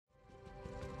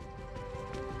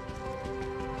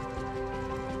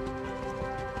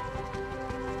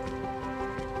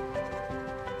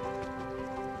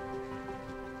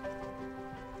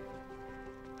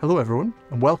Hello everyone,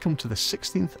 and welcome to the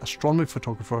 16th Astronomy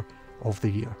Photographer of the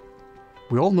year.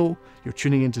 We all know you're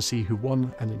tuning in to see who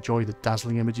won and enjoy the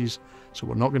dazzling images, so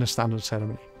we're not going to stand on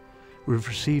ceremony. We've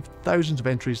received thousands of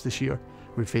entries this year.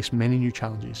 We've faced many new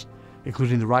challenges,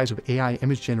 including the rise of AI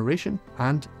image generation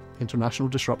and international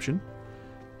disruption.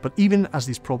 But even as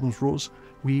these problems rose,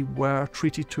 we were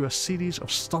treated to a series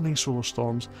of stunning solar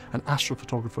storms, and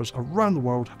astrophotographers around the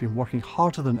world have been working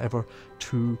harder than ever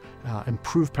to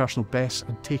improve personal bests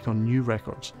and take on new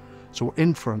records. So we're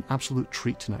in for an absolute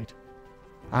treat tonight.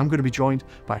 I'm going to be joined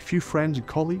by a few friends and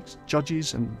colleagues,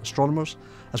 judges and astronomers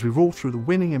as we roll through the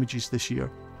winning images this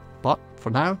year. But for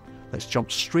now, let's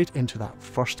jump straight into that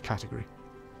first category.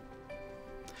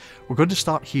 We're going to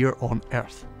start here on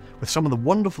Earth, with some of the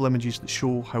wonderful images that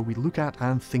show how we look at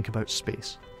and think about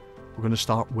space. We're going to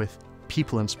start with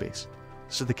people in space.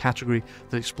 This is the category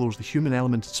that explores the human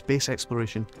element in space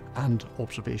exploration and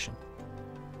observation.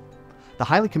 The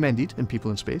highly commended in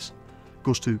People in Space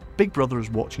goes to Big Brother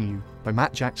is Watching You by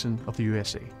Matt Jackson of the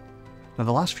USA. Now,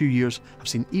 the last few years have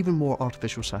seen even more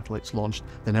artificial satellites launched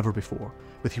than ever before,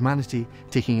 with humanity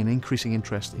taking an increasing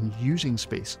interest in using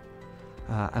space.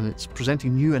 And it's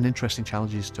presenting new and interesting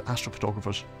challenges to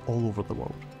astrophotographers all over the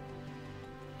world.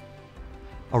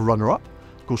 Our runner-up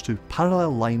goes to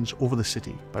Parallel Lines Over the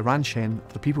City by Ran Shen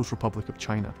of the People's Republic of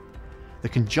China. The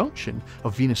conjunction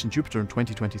of Venus and Jupiter in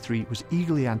 2023 was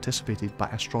eagerly anticipated by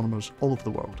astronomers all over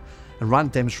the world, and Ran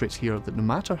demonstrates here that no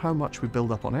matter how much we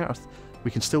build up on Earth,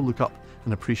 we can still look up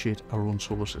and appreciate our own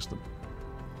solar system.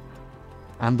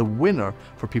 And the winner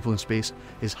for People in Space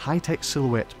is High-Tech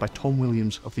Silhouette by Tom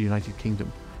Williams of the United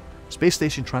Kingdom. Space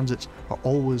station transits are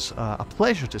always a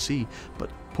pleasure to see, but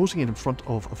posing it in front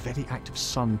of a very active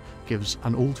sun gives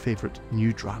an old favourite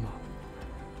new drama.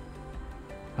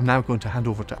 I'm now going to hand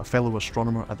over to a fellow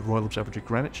astronomer at the Royal Observatory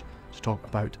Greenwich to talk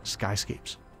about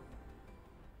Skyscapes.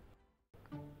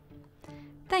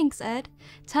 Thanks, Ed.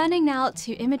 Turning now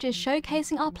to images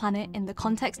showcasing our planet in the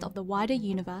context of the wider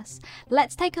universe,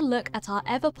 let's take a look at our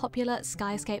ever-popular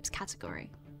Skyscapes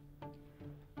category.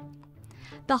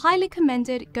 The highly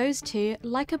commended goes to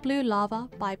Like a Blue Lava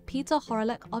by Peter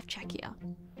Horolik of Czechia.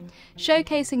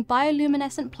 Showcasing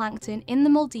bioluminescent plankton in the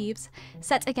Maldives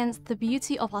set against the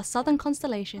beauty of our southern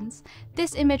constellations,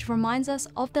 this image reminds us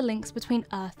of the links between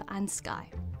Earth and sky.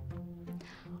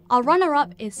 Our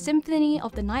runner-up is Symphony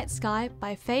of the Night Sky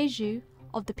by Fei Zhu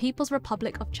of the People's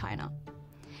Republic of China.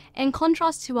 In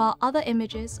contrast to our other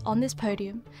images on this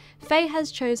podium, Fei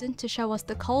has chosen to show us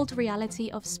the cold reality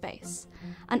of space,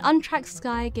 an untracked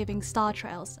sky giving star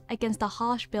trails against a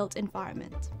harsh built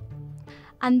environment.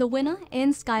 And the winner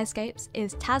in Skyscapes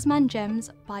is Tasman Gems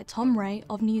by Tom Ray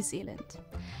of New Zealand.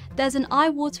 There's an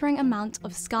eye-watering amount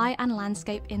of sky and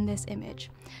landscape in this image,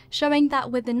 showing that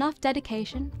with enough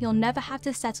dedication, you'll never have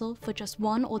to settle for just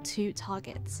one or two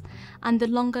targets. And the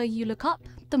longer you look up,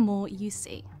 the more you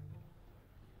see.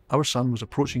 Our sun was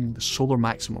approaching the solar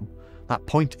maximum, that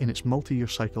point in its multi-year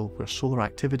cycle where solar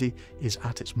activity is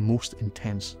at its most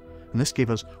intense. And this gave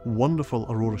us wonderful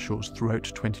aurora shows throughout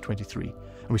 2023,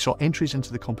 and we saw entries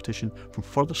into the competition from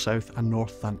further south and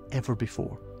north than ever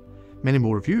before. Many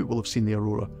more of you will have seen the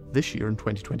aurora this year in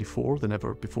 2024 than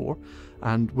ever before,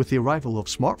 and with the arrival of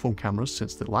smartphone cameras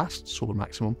since the last solar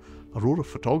maximum, aurora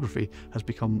photography has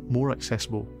become more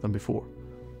accessible than before.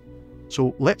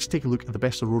 So let's take a look at the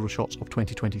best aurora shots of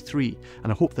 2023,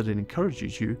 and I hope that it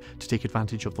encourages you to take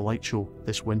advantage of the light show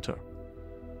this winter.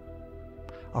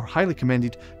 Our highly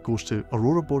commended goes to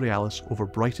Aurora Borealis over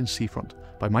Brighton Seafront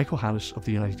by Michael Harris of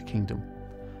the United Kingdom.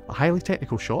 A highly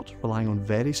technical shot, relying on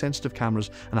very sensitive cameras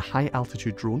and a high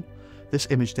altitude drone, this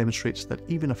image demonstrates that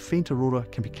even a faint aurora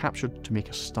can be captured to make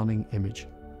a stunning image.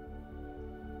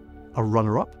 Our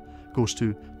runner-up goes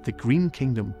to The Green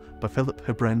Kingdom by Filip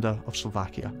Hebrenda of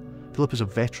Slovakia. Filip is a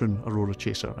veteran aurora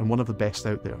chaser and one of the best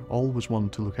out there, always one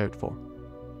to look out for.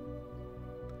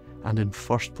 And in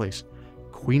first place,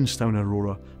 Queenstown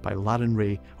Aurora by Laren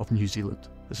Ray of New Zealand.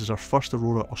 This is our first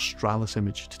Aurora Australis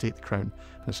image to take the crown,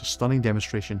 and it's a stunning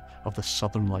demonstration of the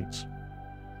Southern Lights.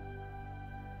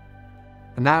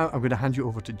 And now I'm going to hand you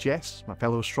over to Jess, my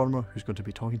fellow astronomer, who's going to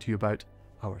be talking to you about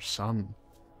our sun.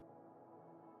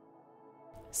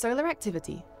 Solar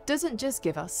activity doesn't just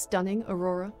give us stunning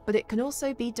aurora, but it can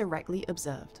also be directly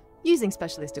observed, using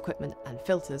specialist equipment and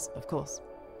filters, of course.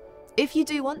 If you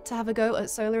do want to have a go at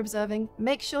solar observing,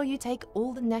 make sure you take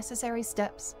all the necessary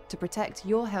steps to protect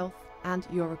your health and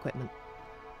your equipment.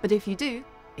 But if you do,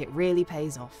 it really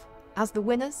pays off, as the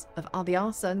winners of the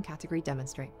Our Sun category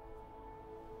demonstrate.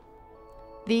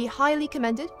 The highly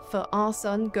commended for Our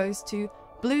Sun goes to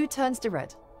Blue Turns to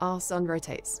Red, Our Sun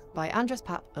Rotates by Andras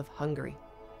Pap of Hungary.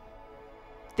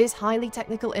 This highly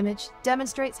technical image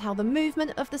demonstrates how the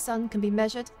movement of the Sun can be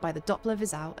measured by the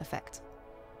Doppler-Wiesel effect.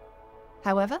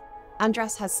 However,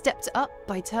 Andras has stepped it up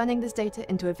by turning this data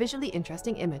into a visually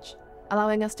interesting image,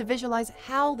 allowing us to visualize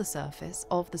how the surface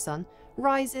of the Sun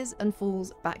rises and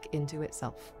falls back into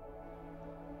itself.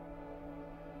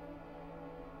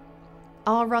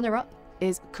 Our runner-up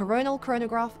is Coronal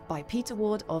Chronograph by Peter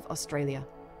Ward of Australia.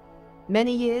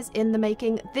 Many years in the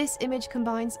making, this image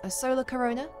combines a solar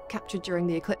corona captured during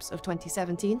the eclipse of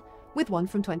 2017 with one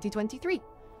from 2023,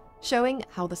 showing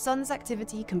how the Sun's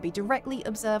activity can be directly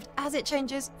observed as it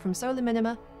changes from solar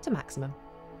minima to maximum.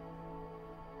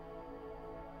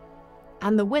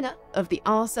 And the winner of the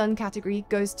Our Sun category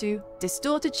goes to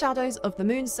Distorted Shadows of the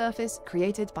Moon's Surface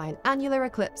Created by an Annular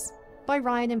Eclipse by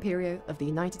Ryan Imperio of the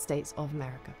United States of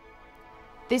America.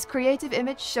 This creative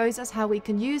image shows us how we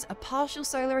can use a partial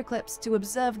solar eclipse to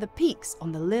observe the peaks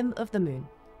on the limb of the moon,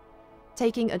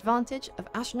 taking advantage of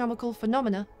astronomical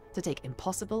phenomena to take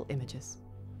impossible images.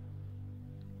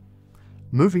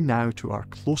 Moving now to our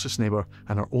closest neighbour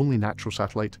and our only natural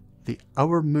satellite, the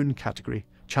Our Moon category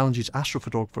challenges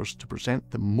astrophotographers to present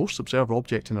the most observed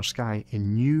object in our sky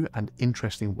in new and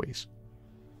interesting ways.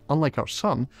 Unlike our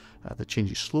Sun, that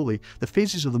changes slowly, the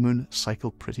phases of the Moon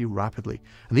cycle pretty rapidly,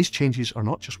 and these changes are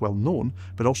not just well known,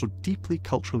 but also deeply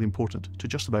culturally important to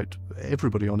just about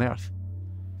everybody on Earth.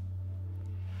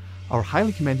 Our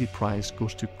highly commended prize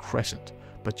goes to Crescent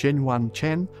by Jianyuan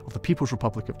Chen of the People's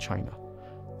Republic of China.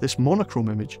 This monochrome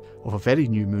image of a very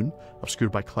new moon,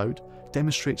 obscured by cloud,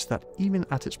 demonstrates that even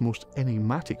at its most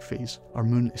enigmatic phase, our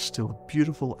moon is still a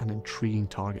beautiful and intriguing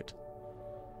target.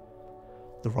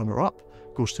 The runner-up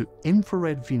goes to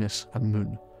Infrared Venus and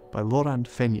Moon by Laurent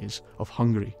Fenyes of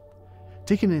Hungary.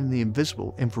 Taken in the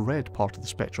invisible infrared part of the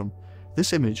spectrum,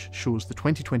 this image shows the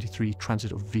 2023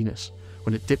 transit of Venus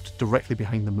when it dipped directly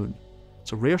behind the Moon.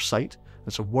 It's a rare sight, and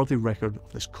it's a worthy record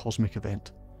of this cosmic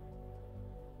event.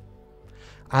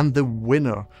 And the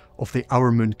winner of the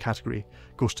Our Moon category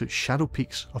goes to Shadow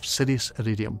Peaks of Sirius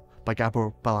Iridium by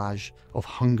Gabor Balázs of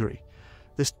Hungary.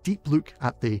 This deep look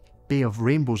at the Bay of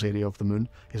Rainbows area of the Moon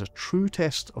is a true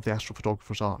test of the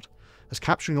astrophotographer's art, as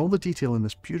capturing all the detail in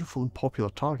this beautiful and popular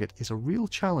target is a real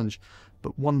challenge,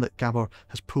 but one that Gabor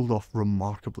has pulled off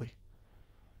remarkably.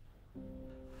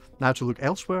 Now to look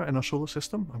elsewhere in our solar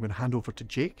system, I'm going to hand over to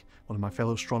Jake, one of my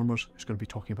fellow astronomers, who's going to be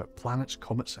talking about planets,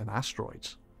 comets and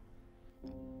asteroids.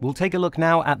 We'll take a look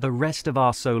now at the rest of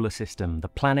our solar system, the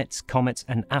planets, comets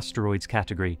and asteroids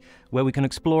category, where we can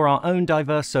explore our own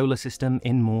diverse solar system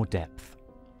in more depth.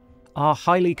 Our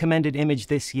highly commended image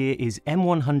this year is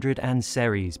M100 and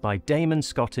Ceres by Damon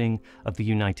Scotting of the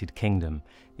United Kingdom.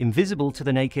 Invisible to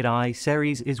the naked eye,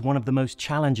 Ceres is one of the most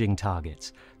challenging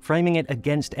targets. Framing it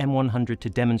against M100 to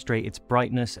demonstrate its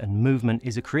brightness and movement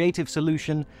is a creative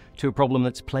solution to a problem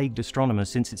that's plagued astronomers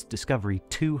since its discovery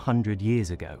 200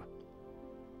 years ago.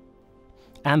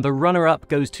 And the runner-up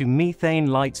goes to Methane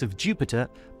Lights of Jupiter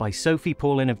by Sophie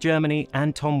Paulin of Germany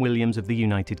and Tom Williams of the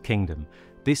United Kingdom.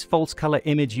 This false colour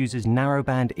image uses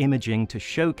narrowband imaging to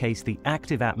showcase the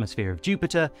active atmosphere of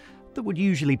Jupiter that would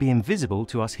usually be invisible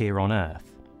to us here on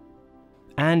Earth.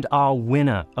 And our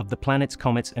winner of the Planets,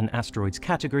 Comets and Asteroids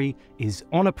category is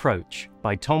On Approach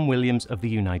by Tom Williams of the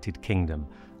United Kingdom.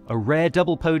 A rare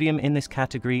double podium in this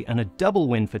category and a double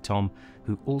win for Tom,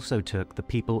 who also took the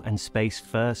People and Space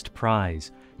First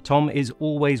prize. Tom is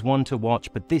always one to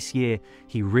watch, but this year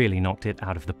he really knocked it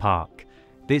out of the park.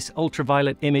 This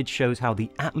ultraviolet image shows how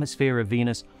the atmosphere of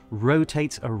Venus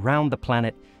rotates around the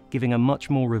planet, giving a much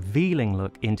more revealing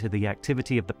look into the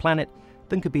activity of the planet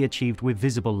than could be achieved with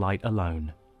visible light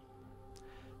alone.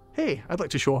 Hey, I'd like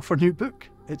to show off our new book.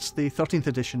 It's the 13th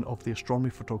edition of the Astronomy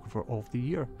Photographer of the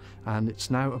Year, and it's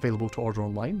now available to order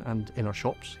online and in our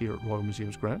shops here at Royal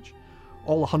Museums Greenwich.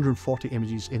 All 140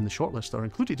 images in the shortlist are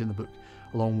included in the book,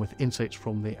 along with insights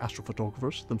from the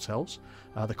astrophotographers themselves,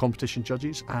 the competition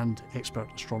judges and expert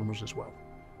astronomers as well.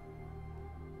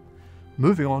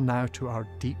 Moving on now to our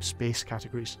deep space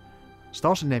categories.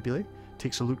 Stars and Nebulae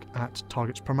takes a look at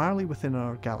targets primarily within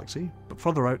our galaxy, but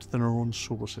further out than our own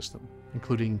solar system,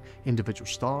 including individual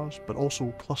stars, but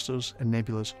also clusters and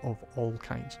nebulas of all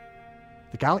kinds.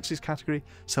 The Galaxies category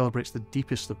celebrates the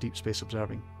deepest of deep space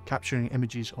observing, capturing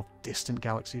images of distant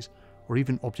galaxies or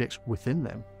even objects within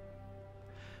them.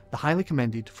 The highly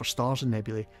commended for Stars and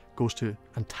Nebulae goes to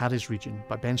Antares region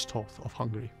by Ben Stoth of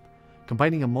Hungary.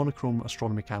 Combining a monochrome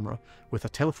astronomy camera with a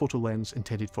telephoto lens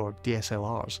intended for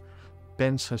DSLRs,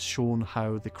 Benz has shown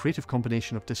how the creative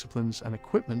combination of disciplines and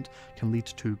equipment can lead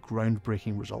to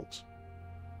groundbreaking results.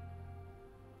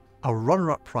 Our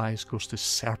runner-up prize goes to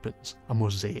Serpens, a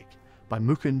mosaic, by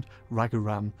Mukund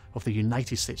Raghuram of the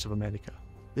United States of America.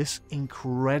 This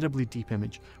incredibly deep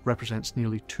image represents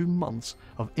nearly 2 months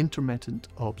of intermittent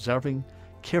observing,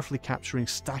 carefully capturing,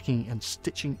 stacking and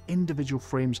stitching individual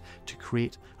frames to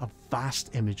create a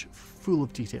vast image full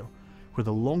of detail, where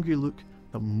the longer you look,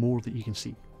 the more that you can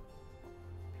see.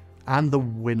 And the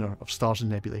winner of Stars and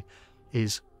Nebulae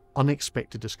is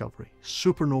Unexpected Discovery,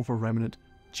 Supernova Remnant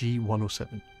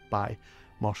G107 by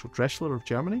Marshall Dressler of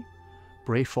Germany,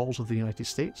 Bray Falls of the United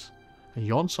States, and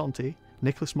Jon Sante,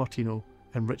 Nicholas Martino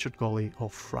and Richard Golly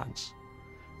of France.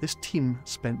 This team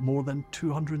spent more than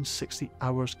 260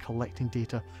 hours collecting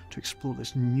data to explore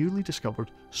this newly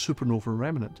discovered supernova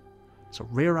remnant. It's a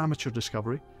rare amateur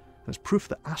discovery, and it's proof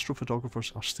that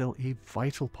astrophotographers are still a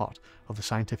vital part of the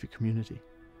scientific community.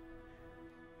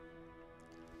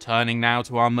 Turning now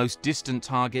to our most distant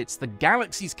targets, the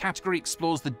Galaxies category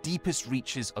explores the deepest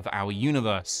reaches of our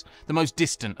universe, the most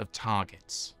distant of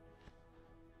targets.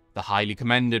 The highly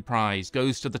commended prize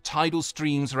goes to the tidal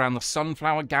streams around the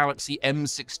Sunflower Galaxy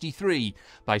M63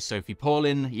 by Sophie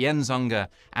Paulin, Jens Unger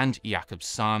and Jakob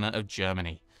Sahner of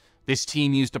Germany. This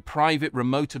team used a private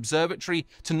remote observatory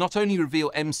to not only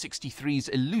reveal M63's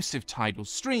elusive tidal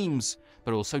streams,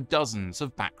 but also dozens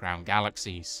of background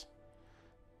galaxies.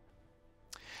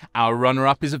 Our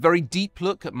runner-up is a very deep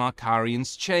look at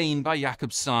Markarian's Chain by Jakob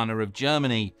Sahner of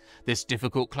Germany. This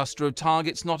difficult cluster of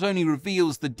targets not only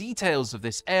reveals the details of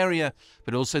this area,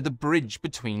 but also the bridge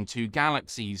between two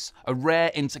galaxies, a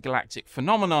rare intergalactic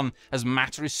phenomenon as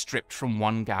matter is stripped from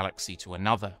one galaxy to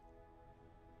another.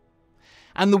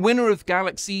 And the winner of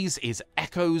Galaxies is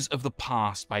Echoes of the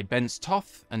Past by Bence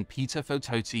Toth and Peter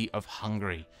Fototi of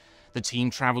Hungary. The team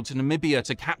travelled to Namibia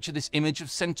to capture this image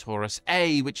of Centaurus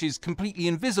A, which is completely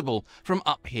invisible from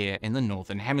up here in the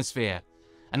Northern Hemisphere.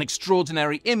 An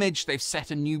extraordinary image, they've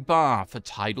set a new bar for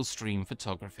tidal stream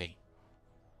photography.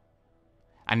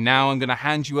 And now I'm going to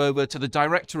hand you over to the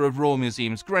Director of Royal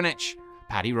Museums Greenwich,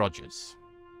 Paddy Rogers.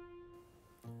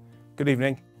 Good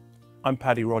evening, I'm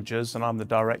Paddy Rogers and I'm the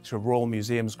Director of Royal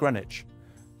Museums Greenwich.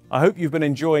 I hope you've been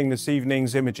enjoying this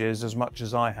evening's images as much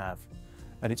as I have.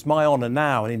 And it's my honour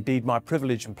now, and indeed my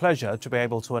privilege and pleasure, to be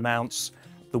able to announce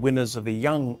the winners of the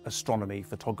Young Astronomy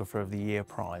Photographer of the Year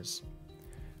prize.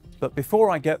 But before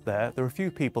I get there, there are a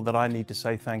few people that I need to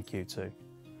say thank you to.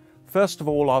 First of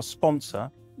all, our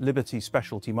sponsor, Liberty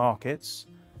Specialty Markets,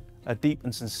 a deep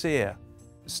and sincere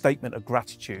statement of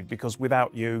gratitude, because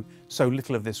without you, so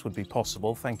little of this would be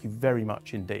possible. Thank you very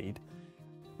much indeed.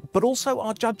 But also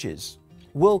our judges,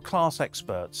 world-class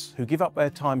experts who give up their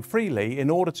time freely in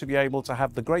order to be able to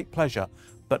have the great pleasure,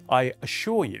 but I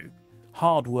assure you,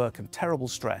 hard work and terrible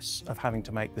stress of having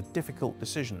to make the difficult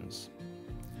decisions.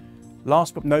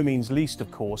 Last but no means least, of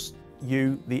course,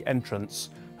 you, the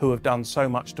entrants, who have done so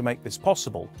much to make this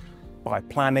possible by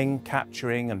planning,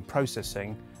 capturing and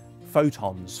processing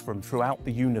photons from throughout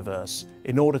the universe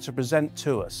in order to present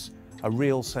to us a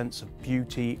real sense of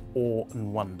beauty, awe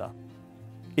and wonder.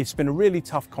 It's been a really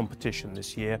tough competition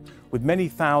this year with many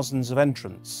thousands of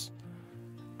entrants.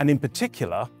 And in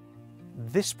particular,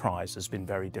 this prize has been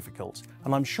very difficult.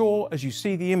 And I'm sure as you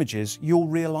see the images, you'll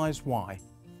realise why.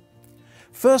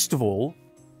 First of all,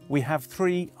 we have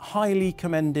 3 highly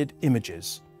commended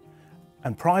images.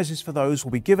 And prizes for those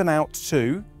will be given out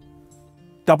to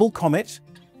Double Comet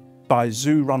by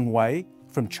Zhu Runwei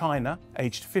from China,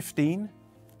 aged 15.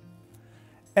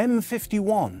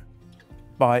 M51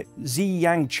 by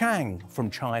Ziyang Chang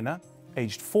from China,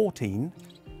 aged 14,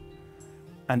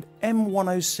 and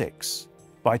M106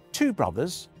 by 2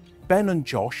 brothers, Ben and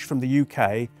Josh from the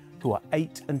UK, who are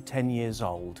 8 and 10 years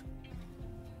old.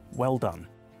 Well done.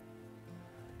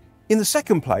 In the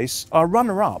second place, our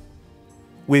runner-up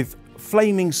with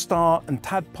Flaming Star and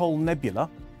Tadpole Nebula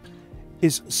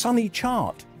is Sunny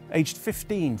Chart, aged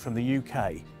 15 from the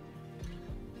UK.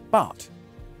 But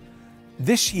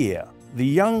this year, the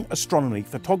Young Astronomy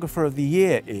Photographer of the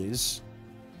Year is,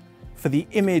 for the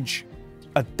image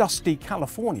A Dusty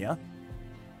California,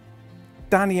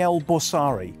 Daniele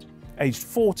Borsari, aged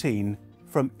 14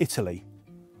 from Italy.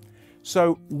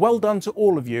 So well done to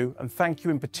all of you, and thank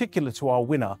you in particular to our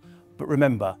winner. But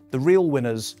remember, the real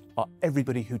winners are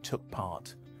everybody who took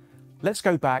part. Let's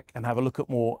go back and have a look at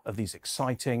more of these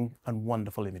exciting and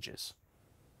wonderful images.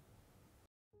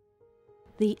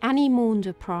 The Annie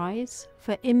Maunder Prize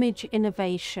for Image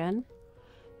Innovation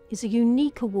is a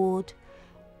unique award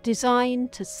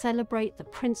designed to celebrate the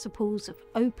principles of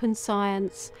open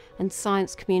science and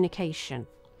science communication.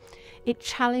 It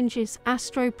challenges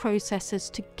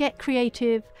astroprocessors to get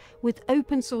creative with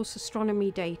open source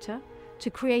astronomy data to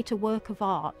create a work of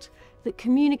art that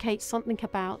communicates something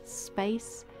about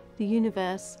space, the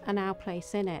universe and our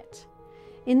place in it.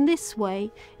 In this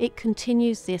way, it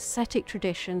continues the aesthetic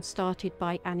tradition started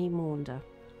by Annie Maunder.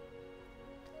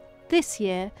 This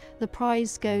year, the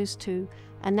prize goes to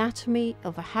Anatomy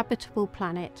of a Habitable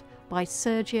Planet by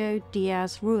Sergio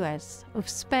Diaz-Ruiz of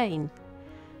Spain.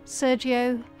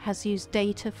 Sergio has used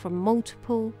data from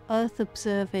multiple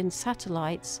Earth-observing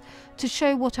satellites to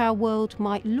show what our world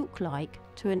might look like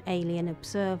to an alien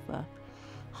observer,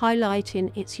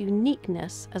 highlighting its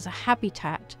uniqueness as a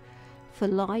habitat for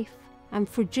life and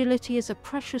fragility as a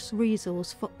precious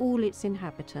resource for all its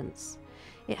inhabitants.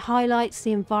 It highlights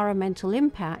the environmental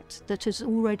impact that has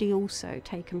already also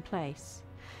taken place.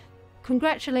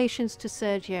 Congratulations to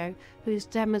Sergio, who has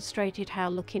demonstrated how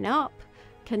looking up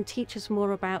can teach us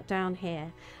more about down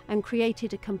here and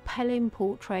created a compelling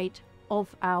portrait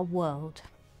of our world.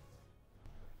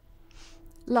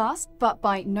 Last, but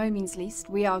by no means least,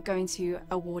 we are going to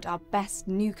award our Best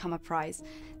Newcomer Prize.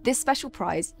 This special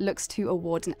prize looks to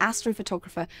award an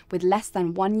astrophotographer with less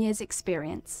than 1 year's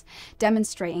experience,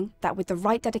 demonstrating that with the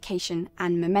right dedication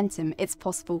and momentum, it's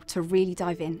possible to really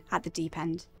dive in at the deep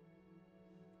end.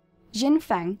 Jin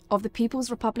Feng of the People's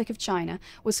Republic of China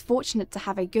was fortunate to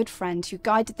have a good friend who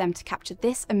guided them to capture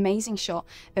this amazing shot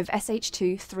of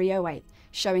SH2 308,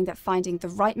 showing that finding the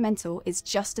right mentor is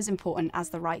just as important as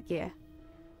the right gear.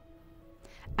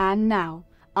 And now,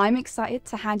 I'm excited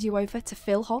to hand you over to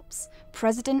Phil Hobbs,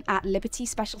 President at Liberty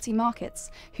Specialty Markets,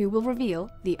 who will reveal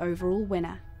the overall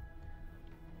winner.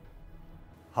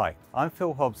 Hi, I'm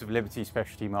Phil Hobbs of Liberty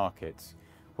Specialty Markets.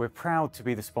 We're proud to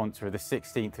be the sponsor of the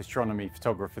 16th Astronomy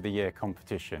Photographer of the Year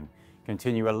competition,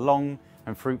 continue a long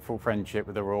and fruitful friendship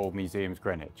with the Royal Museums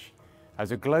Greenwich.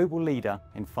 As a global leader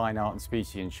in fine art and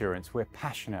species insurance, we're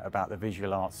passionate about the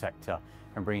visual arts sector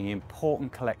and bringing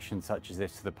important collections such as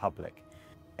this to the public.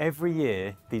 Every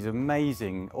year, these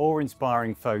amazing,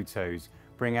 awe-inspiring photos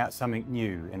bring out something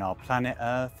new in our planet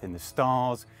Earth, in the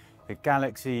stars, the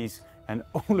galaxies, and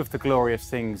all of the glorious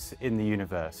things in the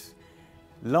universe.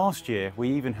 Last year, we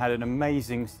even had an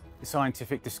amazing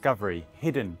scientific discovery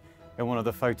hidden in one of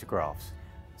the photographs.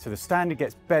 So the standard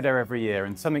gets better every year,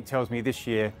 and something tells me this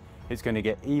year it's going to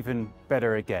get even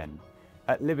better again.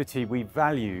 At Liberty, we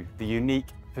value the unique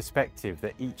perspective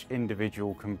that each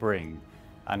individual can bring,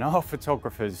 and our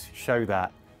photographers show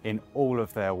that in all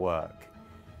of their work.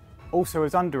 Also,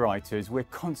 as underwriters, we're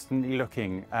constantly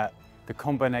looking at the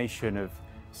combination of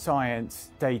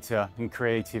science, data, and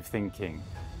creative thinking.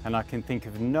 And I can think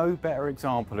of no better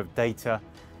example of data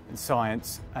and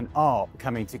science and art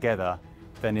coming together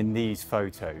than in these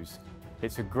photos.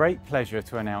 It's a great pleasure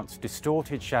to announce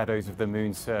distorted shadows of the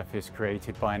moon's surface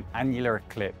created by an annular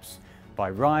eclipse by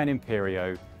Ryan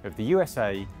Imperio of the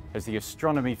USA as the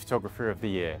Astronomy Photographer of the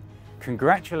Year.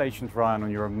 Congratulations, Ryan,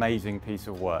 on your amazing piece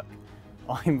of work.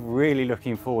 I'm really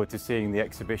looking forward to seeing the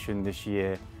exhibition this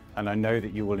year, and I know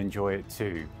that you will enjoy it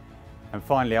too. And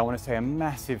finally, I want to say a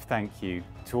massive thank you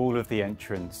to all of the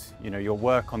entrants. You know, your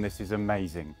work on this is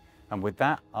amazing. And with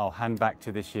that, I'll hand back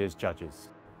to this year's judges.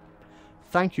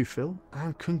 Thank you, Phil,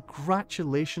 and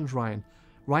congratulations, Ryan.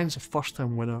 Ryan's a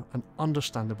first-time winner and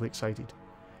understandably excited.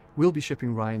 We'll be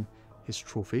shipping Ryan his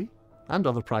trophy and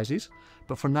other prizes,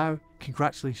 but for now,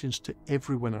 congratulations to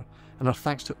every winner, and our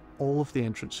thanks to all of the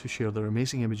entrants who share their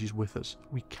amazing images with us.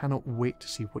 We cannot wait to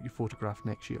see what you photograph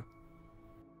next year.